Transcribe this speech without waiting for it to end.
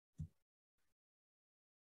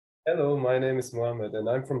Hello, my name is Mohammed and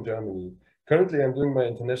I'm from Germany. Currently, I'm doing my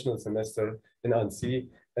international semester in Annecy,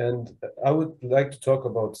 and I would like to talk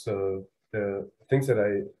about the things that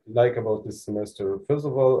I like about this semester. First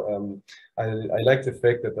of all, I like the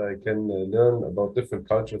fact that I can learn about different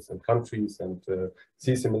cultures and countries and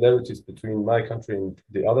see similarities between my country and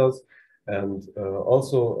the others. And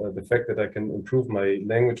also the fact that I can improve my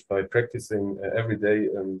language by practicing every day.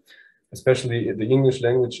 Especially the English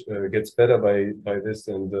language gets better by this,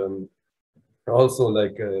 and also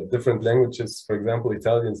like different languages, for example,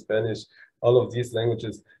 Italian, Spanish, all of these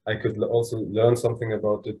languages, I could also learn something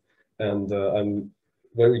about it. And I'm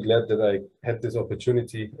very glad that I had this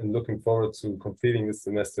opportunity and looking forward to completing this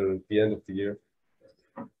semester at the end of the year.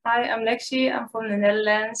 Hi, I'm Lexi. I'm from the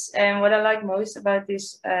Netherlands. And what I like most about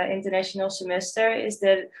this international semester is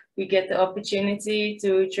that we get the opportunity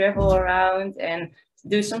to travel around and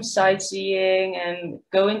do some sightseeing and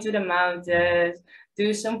go into the mountains,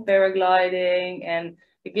 do some paragliding. And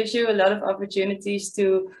it gives you a lot of opportunities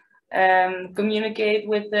to communicate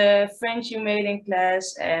with the friends you made in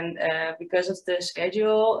class. And because of the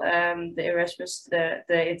schedule, the Erasmus,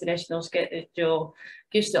 the international schedule,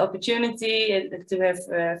 gives the opportunity to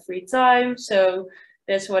have free time. So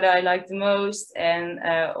that's what I like the most. And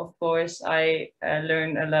of course, I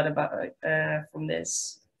learn a lot about from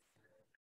this.